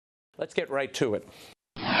Let's get right to it.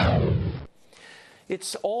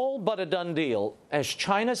 It's all but a done deal, as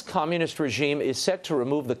China's communist regime is set to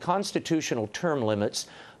remove the constitutional term limits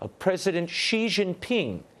of President Xi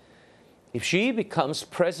Jinping. If Xi becomes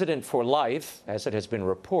president for life, as it has been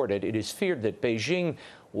reported, it is feared that Beijing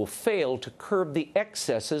will fail to curb the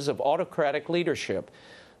excesses of autocratic leadership.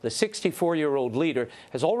 The 64-year-old leader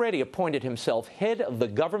has already appointed himself head of the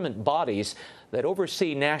government bodies that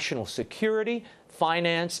oversee national security,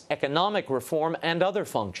 finance, economic reform, and other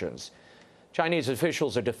functions. Chinese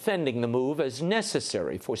officials are defending the move as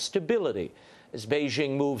necessary for stability as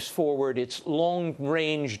Beijing moves forward its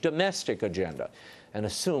long-range domestic agenda and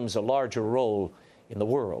assumes a larger role in the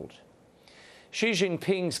world. Xi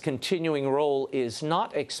Jinping's continuing role is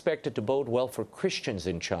not expected to bode well for Christians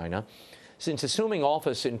in China. Since assuming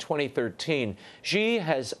office in 2013, Xi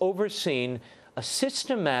has overseen a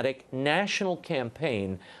systematic national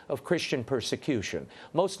campaign of Christian persecution.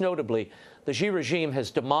 Most notably, the Xi regime has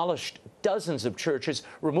demolished dozens of churches,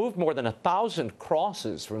 removed more than 1,000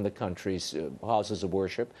 crosses from the country's houses of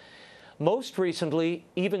worship. Most recently,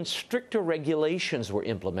 even stricter regulations were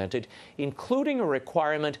implemented, including a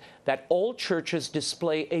requirement that all churches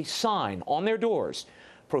display a sign on their doors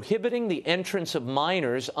prohibiting the entrance of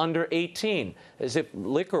minors under 18, as if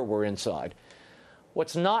liquor were inside.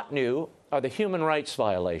 What's not new are the human rights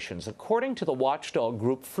violations. According to the watchdog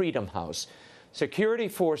group Freedom House, security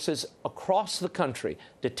forces across the country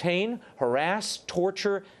detain, harass,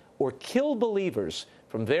 torture, or kill believers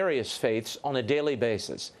from various faiths on a daily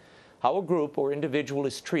basis. How a group or individual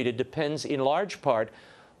is treated depends in large part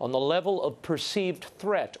on the level of perceived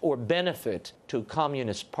threat or benefit to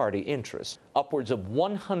Communist Party interests. Upwards of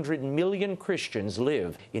 100 million Christians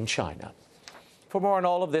live in China. For more on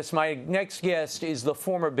all of this, my next guest is the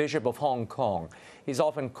former Bishop of Hong Kong. He's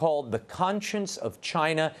often called the conscience of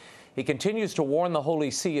China. He continues to warn the Holy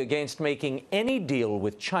See against making any deal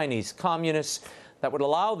with Chinese communists that would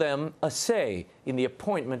allow them a say in the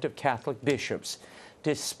appointment of Catholic bishops.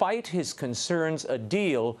 Despite his concerns, a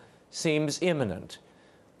deal seems imminent.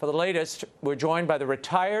 For the latest, we're joined by the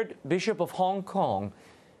retired Bishop of Hong Kong,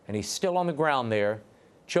 and he's still on the ground there,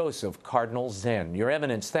 Joseph Cardinal Zen. Your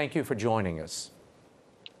Eminence, thank you for joining us.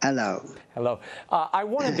 Hello. Hello. I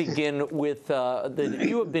want to begin with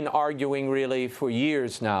you have been arguing really for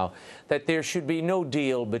years now that there should be no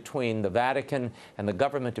deal between the Vatican and the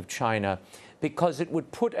government of China because it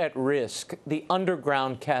would put at risk the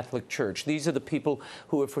underground Catholic Church. These are the people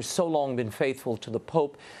who have for so long been faithful to the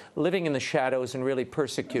Pope, living in the shadows and really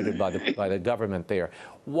persecuted by the government there.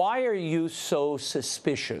 Why are you so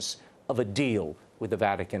suspicious of a deal with the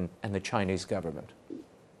Vatican and the Chinese government?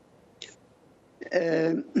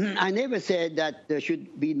 I never said that there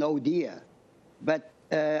should be no deal, but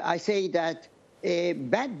I say that a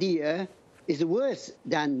bad deal is worse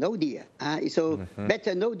than no deal. So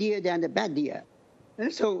better no deal than a bad deal.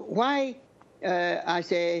 So why I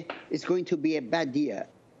say it's going to be a bad deal?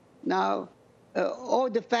 Now, all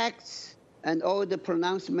the facts and all the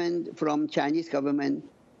pronouncement from Chinese government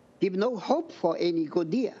give no hope for any good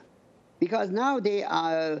deal, because now they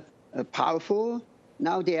are powerful,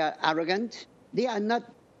 now they are arrogant. They are not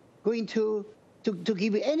going to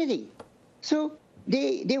give you anything. So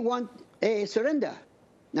they want a surrender.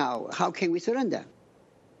 Now, how can we surrender?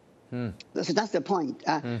 So that's the point.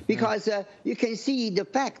 Because you can see the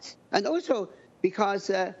facts. And also because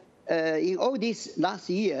in all these last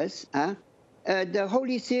years, the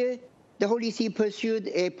Holy See pursued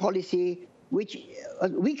a policy which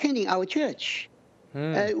weakening our church.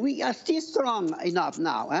 We are still strong enough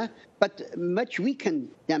now, but much weakened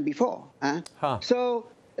than before. So,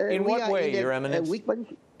 in what way, Your Eminence?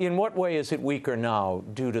 In what way is it weaker now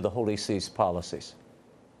due to the Holy See's policies?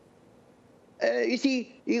 You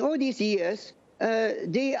see, in all these years,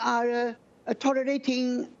 they are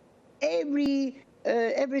tolerating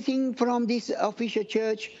everything from this official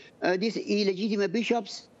church, these illegitimate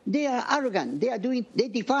bishops. They are arrogant. They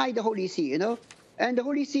defy the Holy See, and the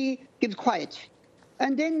Holy See keeps quiet.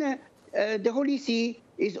 And then the Holy See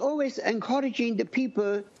is always encouraging the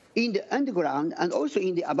people in the underground and also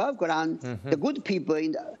in the above ground, the good people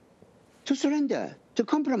to surrender, to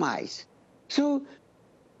compromise. So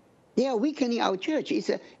they are weakening our church. It's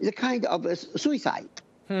a kind of a suicide.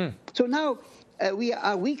 So now we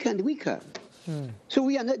are weaker. So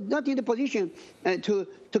we are not in the position to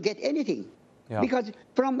get anything. Because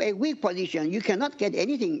from a weak position, you cannot get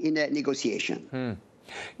anything in a negotiation.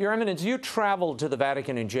 Your Eminence, you traveled to the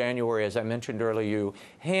Vatican in January. As I mentioned earlier, you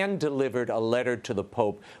hand-delivered a letter to the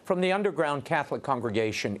Pope from the underground Catholic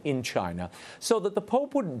congregation in China so that the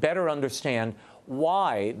Pope would better understand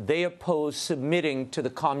why they oppose submitting to the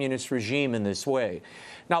communist regime in this way.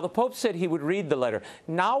 Now, the Pope said he would read the letter.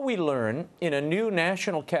 Now we learn in a new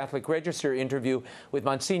National Catholic Register interview with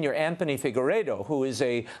Monsignor Anthony Figueredo, who is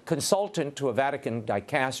a consultant to a Vatican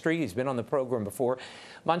dicastery. He's been on the program before.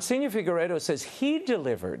 Monsignor Figueredo says he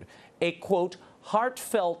delivered a, quote,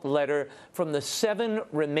 heartfelt letter from the 7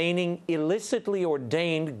 remaining illicitly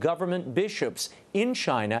ordained government bishops in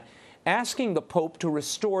China, asking the Pope to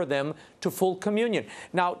restore them to full communion.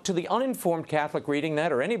 Now, to the uninformed Catholic reading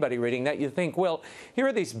that, or anybody reading that, you think, well, here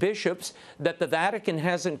are these bishops that the Vatican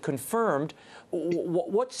hasn't confirmed.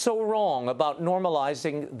 What's so wrong about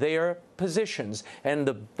normalizing their positions and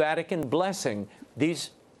the Vatican blessing these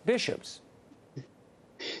bishops?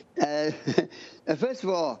 First of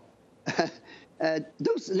all,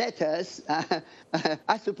 those letters,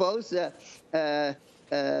 I suppose,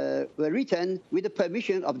 were written with the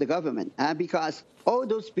permission of the government, because all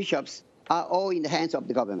those bishops are all in the hands of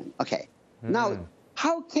the government. Okay. Now,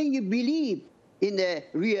 how can you believe in the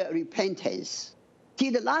real repentance?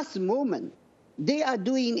 Till the last moment, they are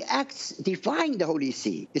doing acts defying the Holy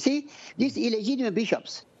See. You see, these illegitimate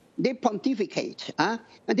bishops, they pontificate, and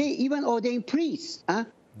they even ordain priests.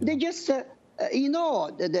 They just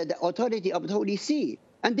ignore the authority of the Holy See,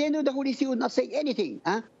 and they know the Holy See will not say anything.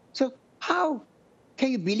 So how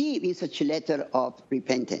can you believe in such a letter of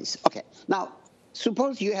repentance? Okay, now,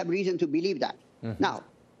 suppose you have reason to believe that. Now,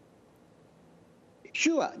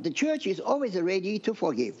 sure, the church is always ready to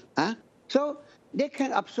forgive. So they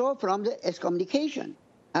can absorb from the excommunication,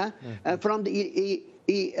 from the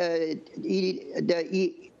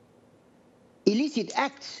illicit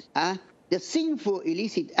acts, the sinful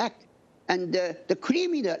illicit act, and the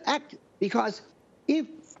criminal act, because if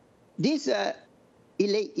this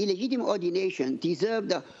illegitimate ordination deserves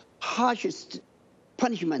the harshest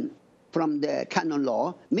punishment from the canon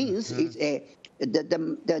law, means it's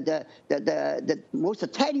the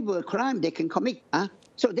most terrible crime they can commit.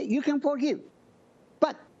 So that you can forgive.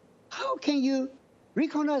 But how can you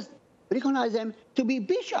recognize them to be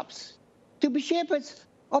bishops, to be shepherds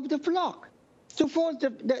of the flock, to force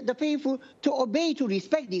the faithful to obey, to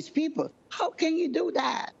respect these people? How can you do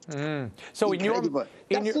that? So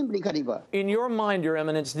That's simply incredible. In your mind, Your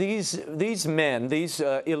Eminence, these men, these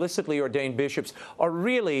illicitly ordained bishops, are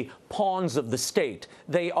really pawns of the state.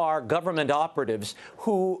 They are government operatives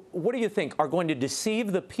who, what do you think, are going to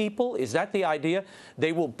deceive the people? Is that the idea?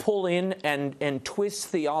 They will pull in and twist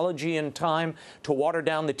theology in time to water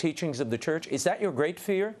down the teachings of the church? Is that your great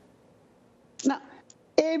fear? Now,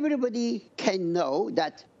 everybody can know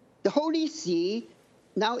that the Holy See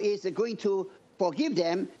now is going to forgive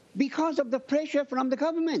them because of the pressure from the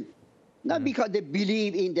government, not because they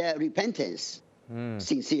believe in their repentance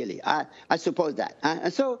sincerely. I suppose that.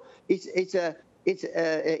 And so it's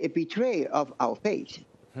a betrayal of our faith.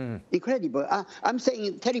 Incredible. I'm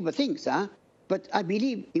saying terrible things, but I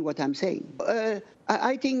believe in what I'm saying.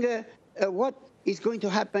 I think what is going to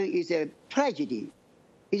happen is a tragedy.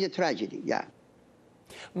 It's a tragedy, yeah.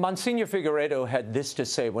 Monsignor Figueredo had this to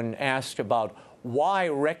say when asked about why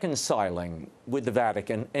reconciling with the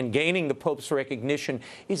Vatican and gaining the Pope's recognition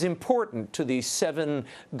is important to these 7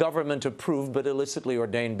 government-approved but illicitly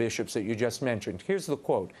ordained bishops that you just mentioned. Here's the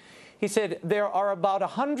quote. He said, there are about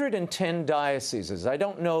 110 dioceses. I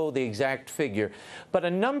don't know the exact figure, but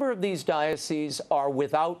a number of these dioceses are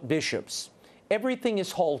without bishops. Everything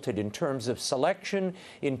is halted in terms of selection,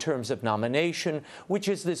 in terms of nomination, which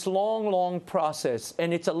is this long, long process,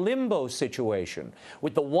 and it's a limbo situation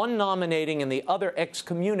with the one nominating and the other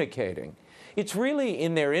excommunicating. It's really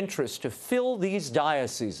in their interest to fill these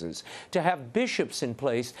dioceses, to have bishops in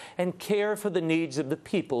place and care for the needs of the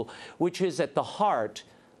people, which is at the heart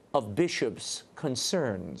of bishops'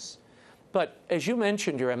 concerns. But as you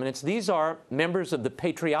mentioned, Your Eminence, these are members of the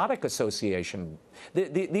Patriotic Association.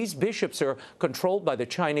 These bishops are controlled by the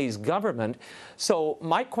Chinese government. So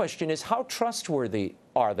my question is, how trustworthy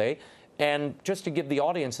are they? And just to give the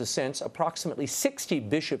audience a sense, approximately 60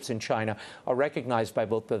 bishops in China are recognized by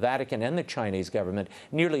both the Vatican and the Chinese government.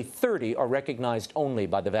 Nearly 30 are recognized only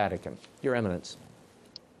by the Vatican. Your Eminence.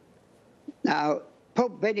 Now,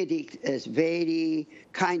 Pope Benedict is a very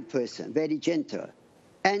kind person, very gentle.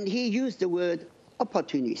 And he used the word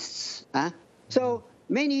opportunists. So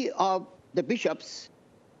many of the bishops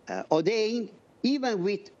ordained, even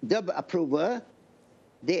with double approval,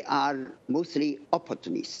 they are mostly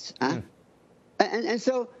opportunists. And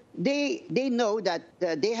so they know that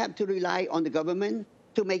they have to rely on the government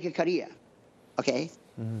to make a career. Okay?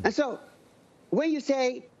 And so when you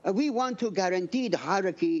say, we want to guarantee the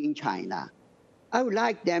hierarchy in China, I would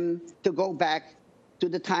like them to go back to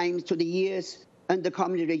the times, to the years, and the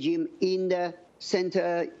communist regime in the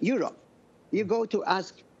Central Europe. You go to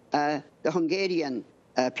ask the Hungarian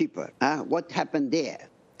people what happened there.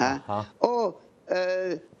 Or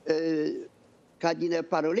Cardinal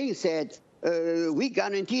Parolin said, we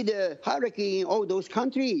guarantee the hierarchy in all those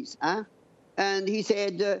countries. And he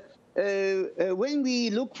said, when we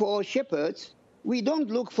look for shepherds, we don't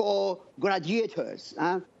look for gladiators.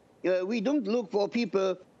 We don't look for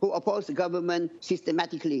people who oppose the government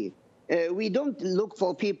systematically. We don't look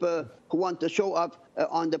for people who want to show up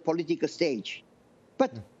on the political stage.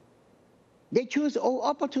 But they choose all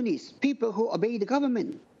opportunists, people who obey the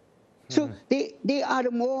government. So they are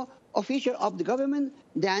more official of the government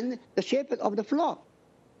than the shepherd of the flock.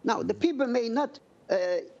 Now, the people may not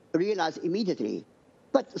realize immediately,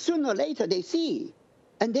 but sooner or later they see.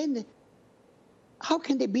 And then how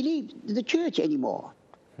can they believe the church anymore?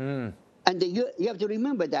 And you have to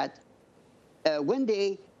remember that when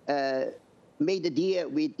they made the deal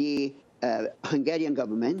with the Hungarian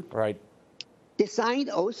government, they signed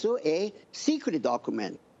also a secret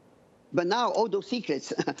document. But now all those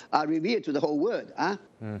secrets are revealed to the whole world.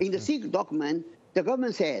 In the secret document, the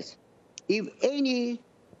government says, if any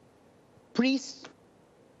priest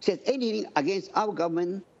says anything against our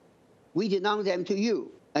government, we denounce them to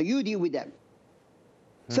you, and you deal with them.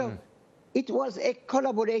 So it was a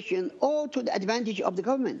collaboration all to the advantage of the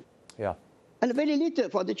government. And very little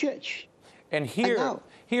for the church. And here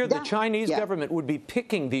the Chinese government would be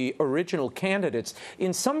picking the original candidates.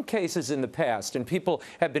 In some cases in the past, and people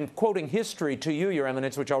have been quoting history to you, Your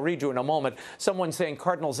Eminence, which I'll read you in a moment, someone saying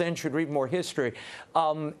Cardinal Zen should read more history.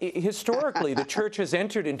 Historically, the Church has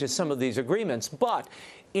entered into some of these agreements, but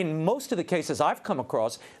in most of the cases I've come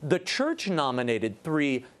across, the Church nominated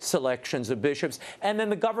 3 selections of bishops, and then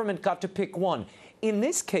the government got to pick one. In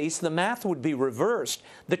this case, the math would be reversed.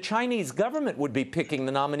 The Chinese government would be picking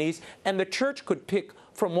the nominees, and the Church could pick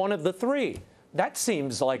from one of the 3. That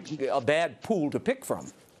seems like a bad pool to pick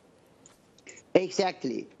from.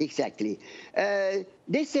 Exactly.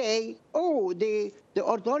 They say, oh, the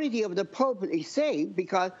authority of the Pope is safe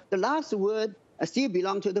because the last word still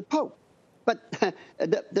belongs to the Pope. But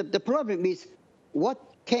the problem is, what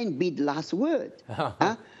can be the last word?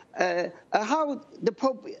 How the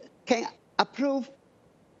Pope can approve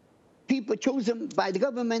people chosen by the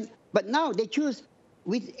government, but now they choose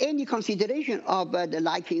with any consideration of the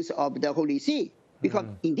likings of the Holy See. Because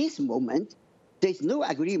in this moment, there's no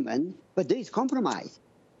agreement, but there is compromise.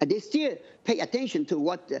 And they still pay attention to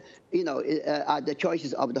what are the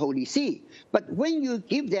choices of the Holy See. But when you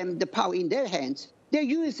give them the power in their hands, they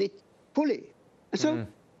use it fully. And so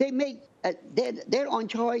they make their own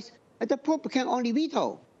choice, and the Pope can only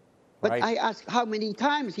veto. But I ask how many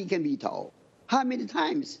times he can veto. How many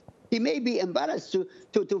times? He may be embarrassed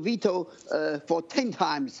to veto for 10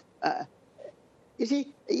 times. You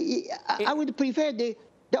see, I would prefer the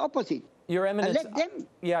opposite. Your Eminence,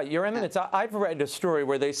 Your Eminence, I've read a story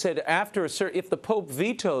where they said if the Pope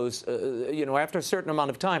vetoes, after a certain amount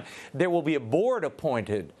of time, there will be a board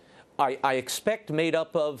appointed. I expect made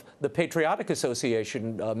up of the Patriotic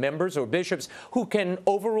Association members or bishops who can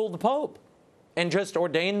overrule the Pope and just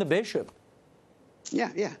ordain the bishop.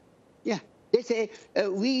 Yeah. They say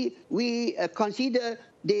we consider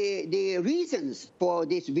the reasons for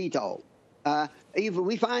this veto. If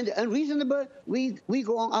we find it unreasonable, we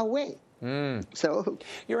go on our way. So,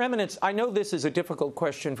 Your Eminence, I know this is a difficult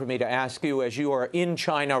question for me to ask you as you are in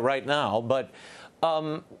China right now, but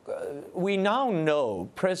we now know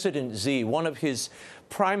President Xi, one of his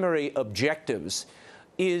primary objectives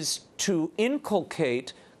is to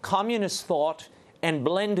inculcate communist thought and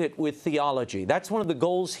blend it with theology. That's one of the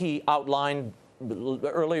goals he outlined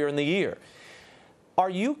earlier in the year. Are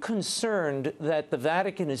you concerned that the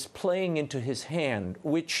Vatican is playing into his hand,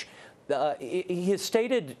 which his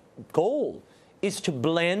stated goal is to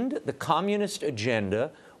blend the communist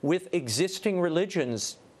agenda with existing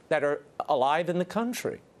religions that are alive in the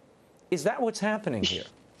country? Is that what's happening here?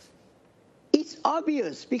 It's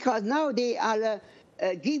obvious, because now they are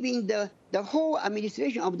giving the whole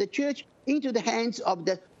administration of the church into the hands of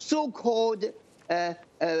the so-called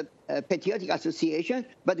Patriotic Association,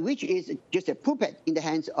 but which is just a puppet in the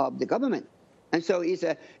hands of the government. And so it's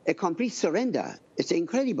a complete surrender. It's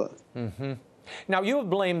incredible. Now, you have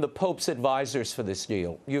blamed the Pope's advisors for this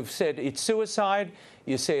deal. You've said it's suicide,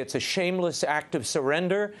 you say it's a shameless act of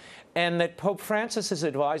surrender, and that Pope Francis's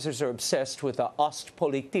advisors are obsessed with the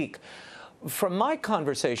Ostpolitik. From my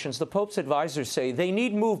conversations, the Pope's advisors say they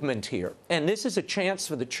need movement here, and this is a chance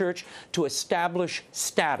for the Church to establish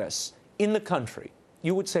status in the country.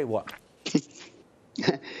 You would say what?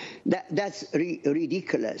 That's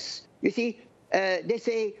ridiculous. You see, they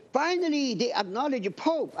say, finally, they acknowledge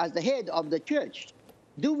Pope as the head of the church.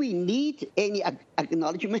 Do we need any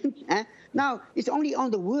acknowledgement? Now, it's only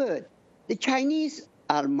on the word. The Chinese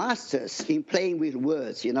are masters in playing with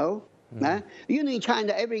words, you know. You know, in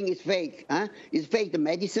China, everything is fake. It's fake, the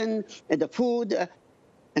medicine and the food,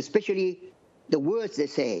 especially the words they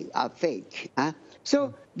say are fake.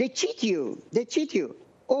 So they cheat you. They cheat you.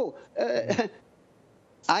 Oh,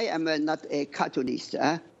 I am not a cartoonist.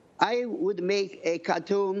 I would make a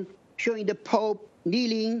cartoon showing the Pope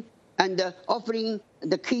kneeling and offering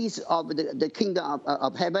the keys of the kingdom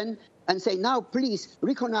of heaven and say, now please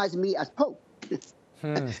recognize me as Pope.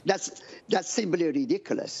 That's simply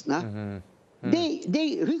ridiculous.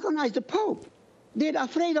 They recognize the Pope. They're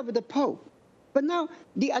afraid of the Pope. But now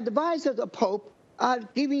the advisors of the Pope are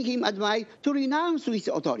giving him advice to renounce his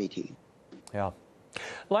authority. Yeah.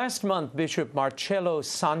 Last month, Bishop Marcelo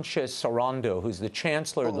Sanchez Sorondo, who's the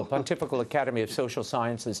chancellor of the Pontifical Academy of Social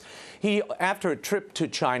Sciences, after a trip to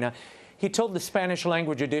China, he told the Spanish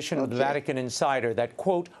language edition of the Vatican Insider that,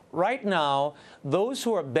 quote, right now, those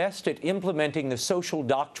who are best at implementing the social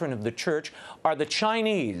doctrine of the Church are the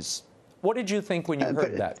Chinese. What did you think when you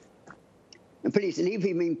heard that? Please leave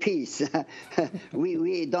him in peace.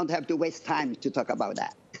 we don't have to waste time to talk about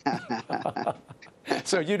that.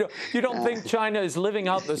 So you don't think China is living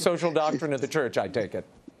out the social doctrine of the Church, I take it?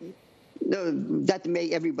 No, that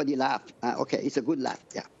made everybody laugh. Okay, it's a good laugh,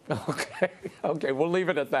 yeah. Okay, we'll leave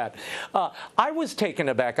it at that. I was taken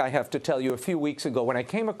aback, I have to tell you, a few weeks ago when I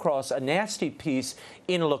came across a nasty piece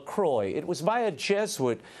in LaCroix. It was by a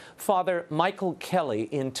Jesuit, Father Michael Kelly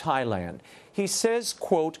in Thailand. He says,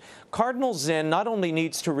 quote, Cardinal Zen not only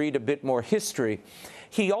needs to read a bit more history,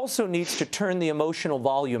 he also needs to turn the emotional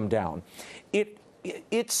volume down.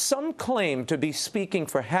 It's some claim to be speaking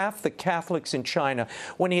for half the Catholics in China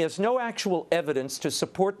when he has no actual evidence to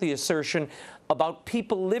support the assertion about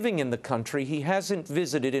people living in the country he hasn't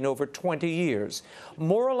visited in over 20 years.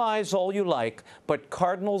 Moralize all you like, but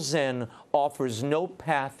Cardinal Zen offers no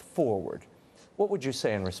path forward. What would you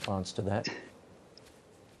say in response to that?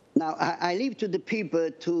 Now, I leave to the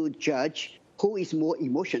people to judge who is more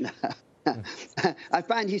emotional. I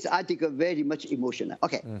find his article very much emotional.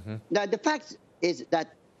 Okay. Now, the fact is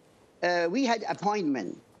that we had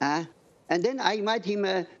appointment, and then I invited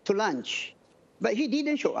him to lunch, but he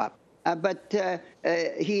didn't show up. But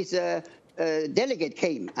his delegate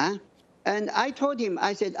came, and I told him,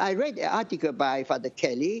 I said, I read an article by Father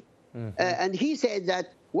Kelly, and he said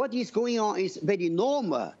that what is going on is very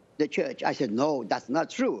normal, the church. I said, no, that's not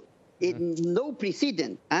true. No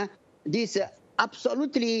precedent. This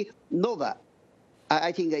absolutely nova.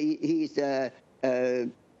 I think he is the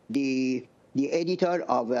editor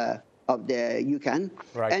of the UCAN,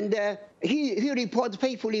 right. And he reports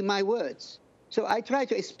faithfully my words. So I try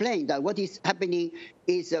to explain that what is happening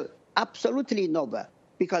is absolutely nova,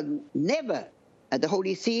 because never the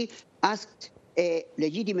Holy See asked a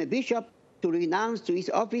legitimate bishop to renounce to his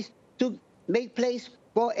office to make place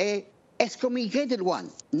for a excommunicated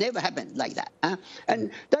one. Never happened like that.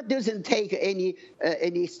 And that doesn't take any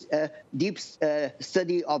deep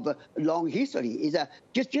study of long history. It's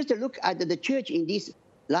just to look at the church in these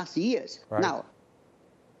last years. Right. Now,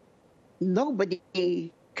 nobody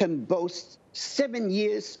can boast 7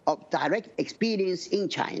 years of direct experience in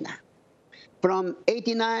China. From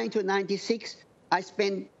 89 to 96, I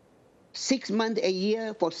spent 6 months a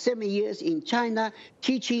year for 7 years in China,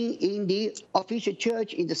 teaching in the official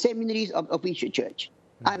church, in the seminaries of official church.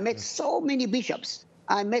 I met so many bishops.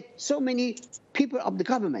 I met so many people of the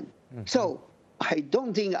government. So I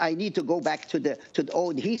don't think I need to go back to the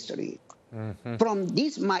old history. From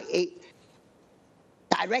this, my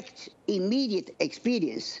direct, immediate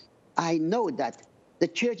experience, I know that the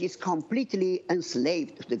church is completely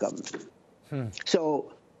enslaved to the government.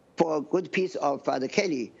 So for a good piece of Father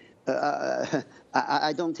Kelly,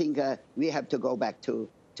 I don't think we have to go back to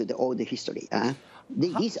the old history.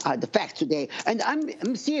 These are the facts today. And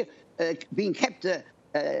I'm still being kept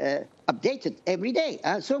updated every day.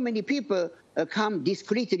 So many people come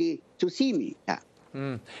discreetly to see me.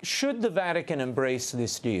 Should the Vatican embrace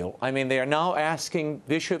this deal? I mean, they are now asking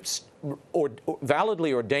bishops, or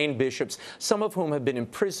validly ordained bishops, some of whom have been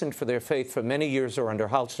imprisoned for their faith for many years or under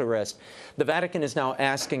house arrest. The Vatican is now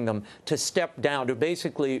asking them to step down, to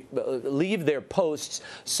basically leave their posts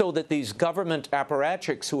so that these government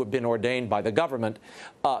apparatchiks who have been ordained by the government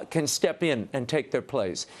can step in and take their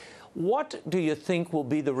place. What do you think will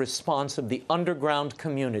be the response of the underground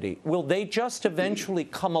community? Will they just eventually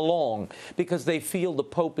come along because they feel the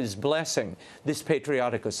Pope is blessing this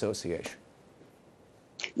patriotic association?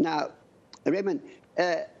 Now, Raymond,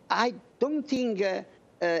 I don't think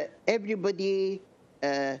everybody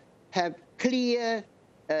have clear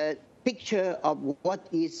picture of what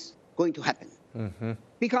is going to happen.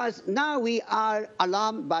 Because now we are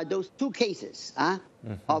alarmed by those two cases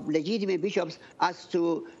of legitimate bishops as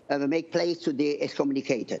to make place to the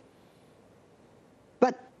excommunicated.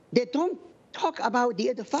 But they don't talk about the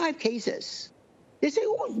other 5 cases. They say,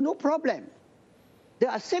 oh, no problem. There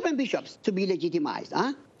are 7 bishops to be legitimized.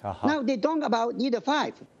 Now they don't about the other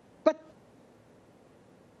 5. But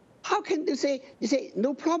how can they say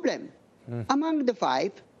no problem? Among the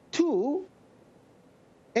 5, 2,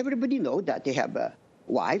 everybody knows that they have a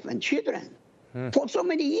wife and children for so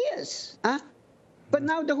many years. But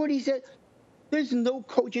now the Holy said, there's no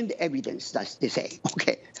cogent evidence, that's they say.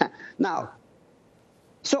 Okay, now,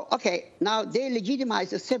 so, okay, now they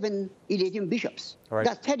legitimize the 7 illegitimate bishops. Right.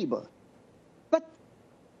 That's terrible. But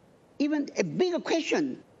even a bigger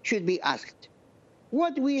question should be asked.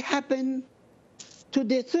 What will happen to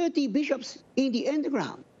the 30 bishops in the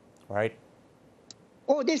underground? Right.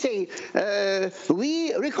 Or they say,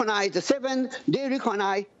 we recognize the 7, they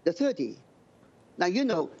recognize the 30. Now, you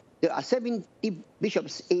know, there are 70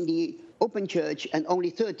 bishops in the open church and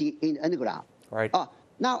only 30 in the underground. Right.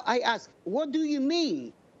 Now, I ask, what do you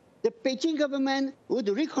mean? The Beijing government would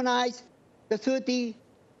recognize the 30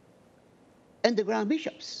 underground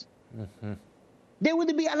bishops. They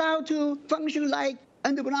would be allowed to function like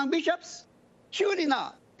underground bishops? Surely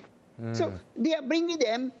not. So they are bringing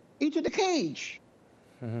them into the cage.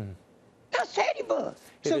 That's terrible.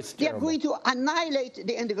 So they are going to annihilate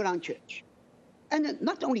the underground church. And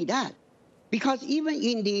not only that, because even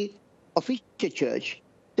in the official church,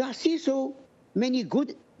 there are still so many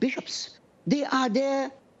good bishops. They are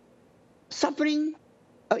there suffering,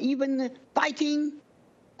 or even fighting,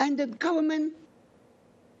 and the government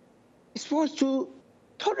is forced to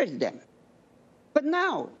tolerate them. But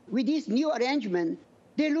now, with this new arrangement,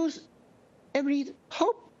 they lose every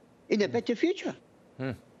hope in a better future.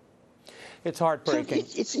 It's heartbreaking.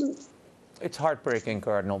 So it's heartbreaking,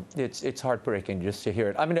 Cardinal. It's heartbreaking just to hear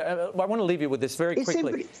it. I mean, I want to leave you with this very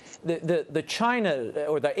quickly. The China,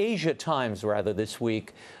 or the Asia Times, rather, this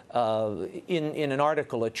week, in an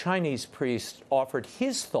article, a Chinese priest offered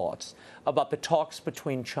his thoughts about the talks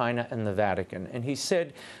between China and the Vatican. And he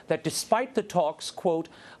said that despite the talks, quote,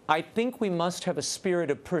 I think we must have a spirit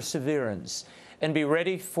of perseverance and be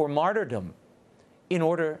ready for martyrdom in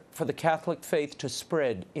order for the Catholic faith to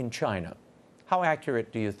spread in China. How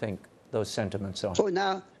accurate do you think those sentiments are? So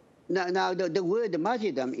now the word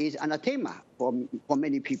martyrdom is anathema for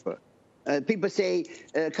many people. People say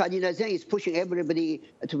Cardinal Zen is pushing everybody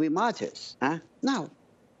to be martyrs. Now,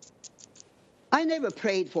 I never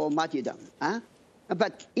prayed for martyrdom.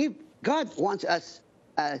 But if God wants us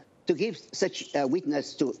to give such a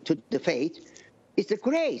witness to the faith, it's a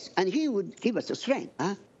grace, and He would give us the strength.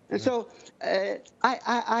 And so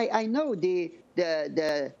I know the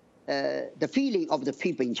feeling of the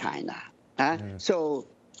people in China. So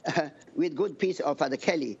with good peace of Father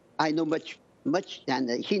Kelly, I know much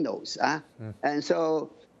than he knows. And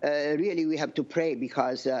so really we have to pray,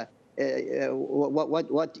 because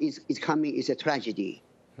what is coming is a tragedy.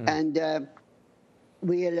 And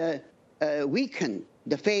we'll weaken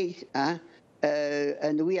the faith,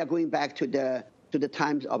 and we are going back to the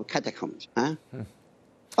times of catacombs.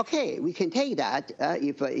 Okay, we can take that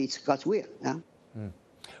if it's God's will.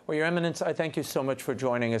 Well, Your Eminence, I thank you so much for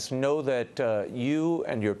joining us. Know that you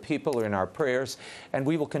and your people are in our prayers, and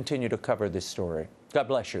we will continue to cover this story. God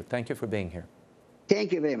bless you. Thank you for being here.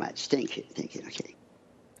 Thank you very much. Thank you. Thank you. Okay.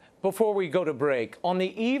 Before we go to break, on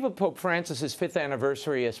the eve of Pope Francis's 5th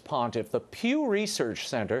anniversary as pontiff, the Pew Research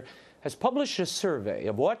Center has published a survey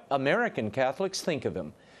of what American Catholics think of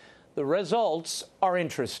him. The results are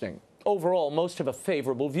interesting. Overall, most have a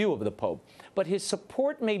favorable view of the Pope, but his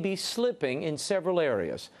support may be slipping in several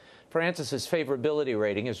areas. Francis's favorability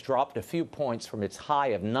rating has dropped a few points from its high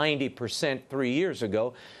of 90% 3 years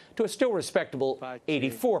ago to a still respectable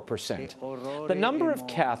 84%. The number of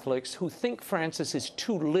Catholics who think Francis is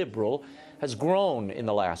too liberal has grown in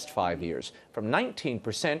the last 5 years, from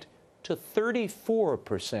 19% to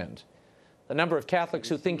 34%. The number of Catholics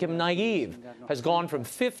who think him naive has gone from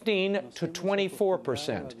 15 to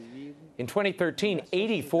 24%. In 2013,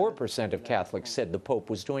 84% of Catholics said the Pope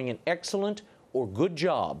was doing an excellent or good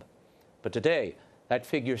job. But today, that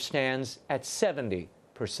figure stands at 70%.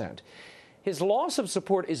 His loss of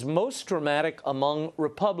support is most dramatic among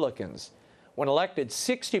Republicans. When elected,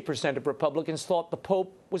 60% of Republicans thought the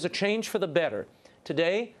Pope was a change for the better.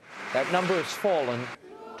 Today, that number has fallen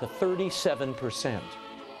to 37%.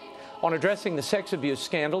 On addressing the sex abuse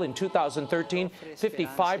scandal in 2013,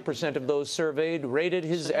 55% of those surveyed rated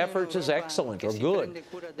his efforts as excellent or good.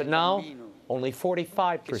 But now, only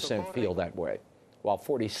 45% feel that way, while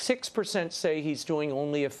 46% say he's doing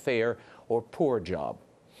only a fair or poor job.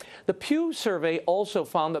 The Pew survey also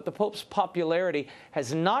found that the Pope's popularity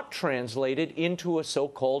has not translated into a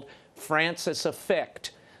so-called Francis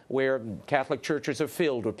effect, where Catholic churches are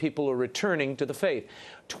filled or people are returning to the faith.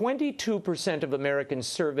 22% of Americans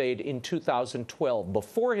surveyed in 2012,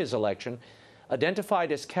 before his election,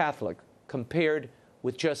 identified as Catholic, compared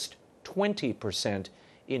with just 20%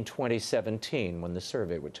 in 2017 when the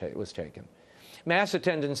survey was taken. Mass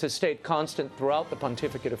attendance has stayed constant throughout the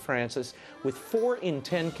pontificate of Francis, with 4 in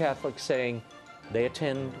 10 Catholics saying they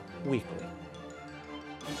attend weekly.